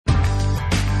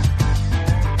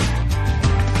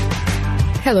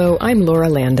Hello, I'm Laura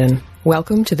Landon.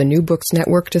 Welcome to the New Books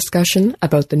Network discussion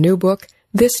about the new book,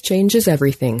 This Changes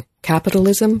Everything,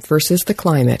 Capitalism versus the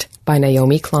Climate, by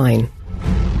Naomi Klein.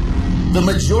 The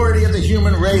majority of the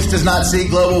human race does not see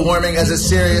global warming as a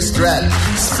serious threat.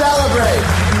 Celebrate!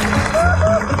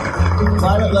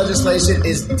 Climate legislation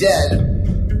is dead.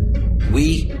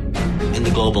 We, in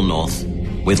the global north,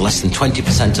 with less than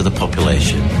 20% of the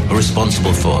population, are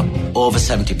responsible for over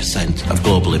 70% of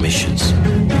global emissions.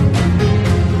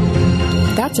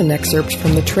 That's an excerpt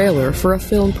from the trailer for a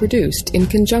film produced in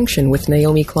conjunction with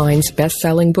Naomi Klein's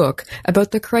best-selling book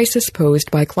about the crisis posed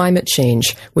by climate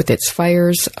change with its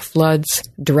fires, floods,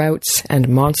 droughts, and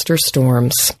monster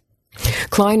storms.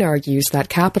 Klein argues that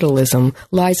capitalism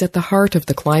lies at the heart of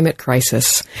the climate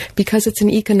crisis because it's an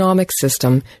economic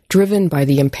system driven by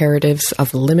the imperatives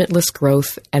of limitless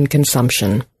growth and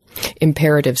consumption.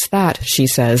 Imperatives that, she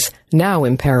says, now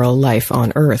imperil life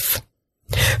on Earth.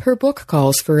 Her book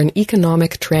calls for an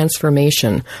economic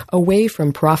transformation away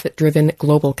from profit-driven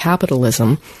global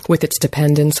capitalism with its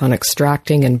dependence on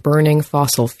extracting and burning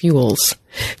fossil fuels,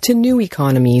 to new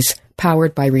economies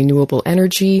powered by renewable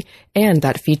energy and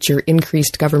that feature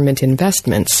increased government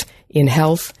investments in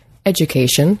health,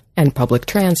 education, and public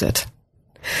transit.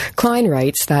 Klein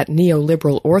writes that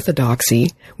neoliberal orthodoxy,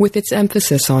 with its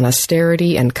emphasis on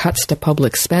austerity and cuts to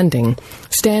public spending,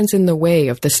 stands in the way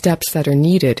of the steps that are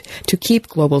needed to keep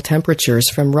global temperatures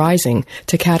from rising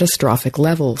to catastrophic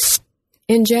levels.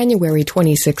 In January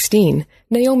 2016,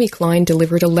 Naomi Klein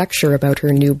delivered a lecture about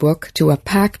her new book to a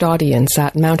packed audience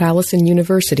at Mount Allison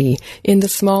University in the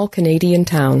small Canadian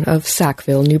town of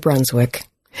Sackville, New Brunswick.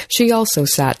 She also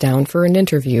sat down for an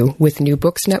interview with New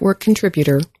Books Network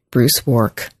contributor Bruce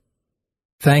Wark.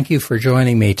 Thank you for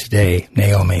joining me today,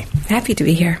 Naomi. Happy to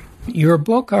be here. Your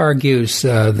book argues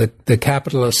the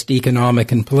capitalist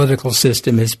economic and political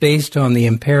system is based on the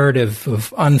imperative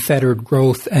of unfettered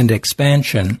growth and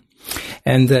expansion,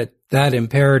 and that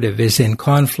imperative is in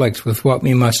conflict with what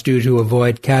we must do to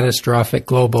avoid catastrophic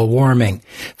global warming.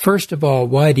 First of all,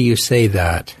 why do you say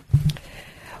that?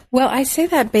 Well, I say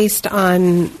that based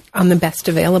on the best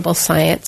available science